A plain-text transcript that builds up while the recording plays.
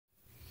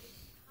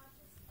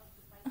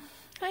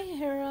Hi,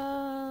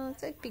 Hera.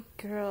 It's a big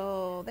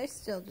girl. They're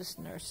still just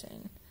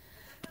nursing.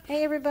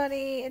 Hey,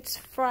 everybody. It's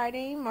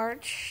Friday,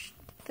 March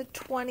the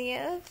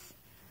 20th.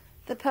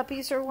 The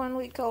puppies are 1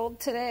 week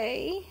old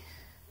today.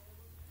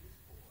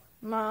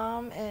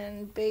 Mom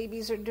and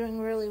babies are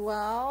doing really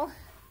well.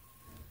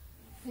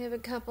 We have a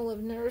couple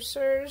of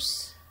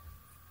nursers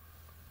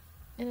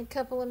and a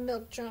couple of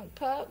milk-drunk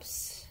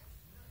pups.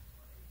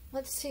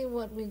 Let's see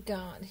what we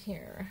got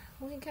here.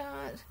 We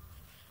got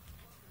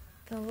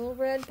the little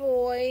red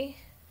boy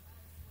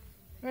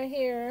right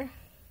here.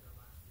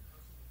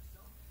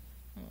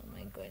 Oh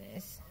my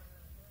goodness.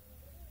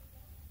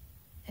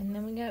 And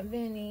then we got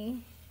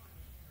Vinny.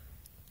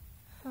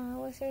 Oh,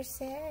 what's her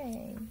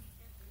say?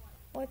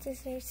 What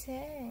does her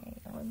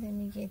say? Oh, let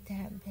me get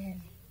that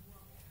belly.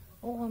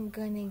 Oh, I'm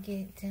gonna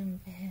get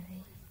them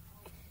belly.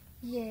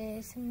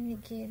 Yes, I'm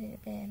gonna get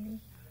it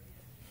belly.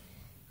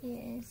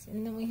 Yes,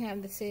 and then we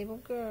have the sable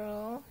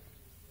girl.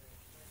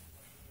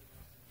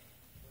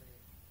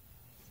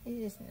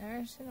 She's just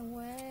nursing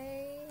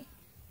away.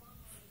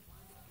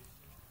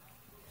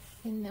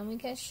 And then we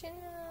got Chanel.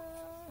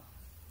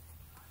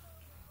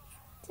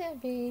 The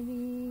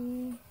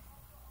baby.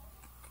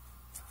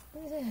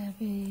 The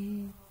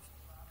baby.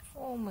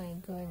 Oh my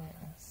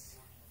goodness.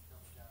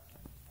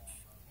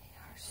 They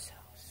are so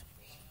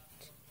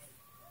sweet.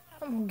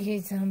 I'm gonna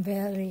get some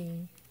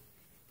belly.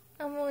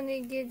 I'm gonna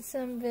get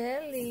some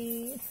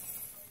belly.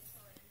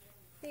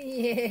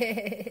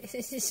 Yes.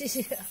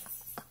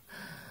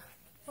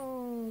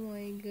 Oh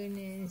my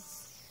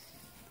goodness.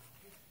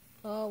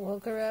 Oh,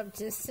 woke her up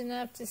just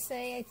enough to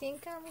say, I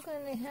think I'm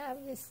gonna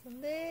have this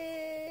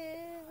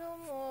little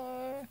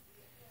more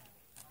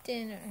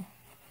dinner.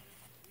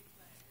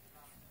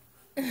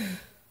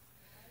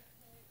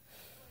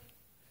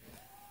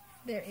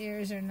 Their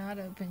ears are not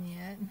open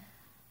yet.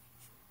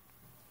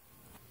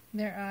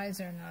 Their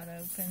eyes are not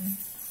open.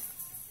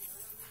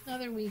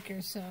 Another week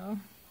or so.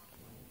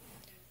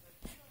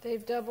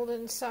 They've doubled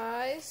in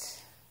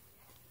size.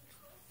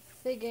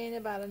 They gain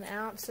about an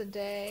ounce a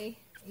day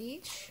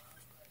each.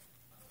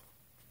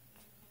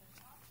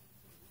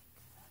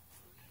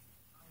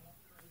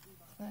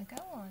 Like,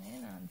 I want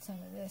in on some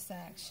of this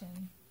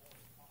action.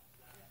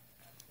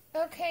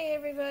 Okay,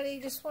 everybody,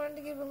 just wanted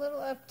to give a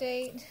little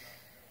update. Is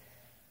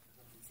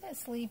that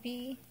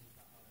Sleepy?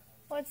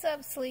 What's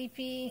up,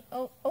 Sleepy?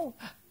 Oh,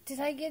 did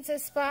I get a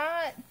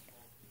spot?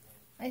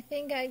 I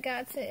think I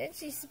got the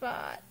itchy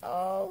spot.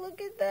 Oh, look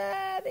at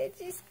that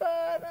itchy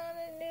spot on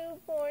a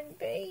newborn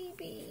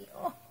baby.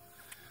 Oh,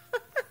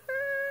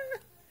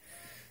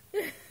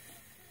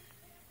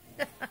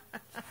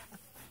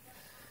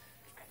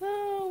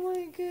 oh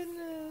my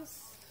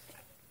goodness.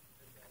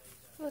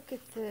 Look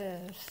at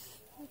this.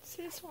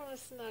 She just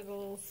wants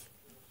snuggles.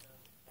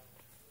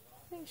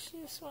 I think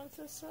she just wants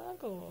the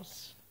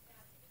snuggles.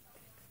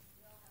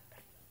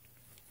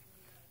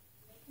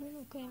 I'm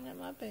gonna clean up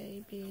my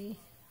baby.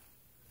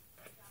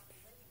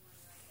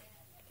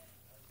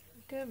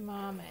 Good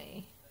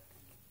mommy.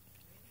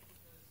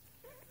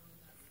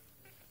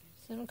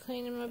 So I'm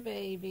cleaning my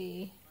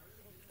baby.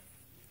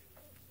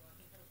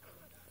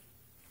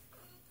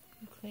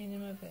 I'm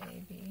cleaning my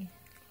baby.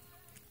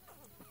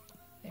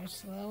 They're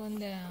slowing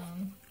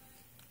down.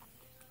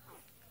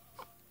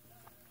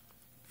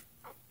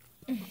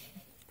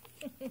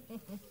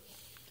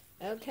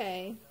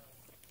 Okay.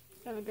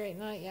 Have a great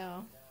night,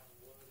 y'all.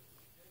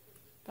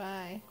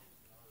 Bye.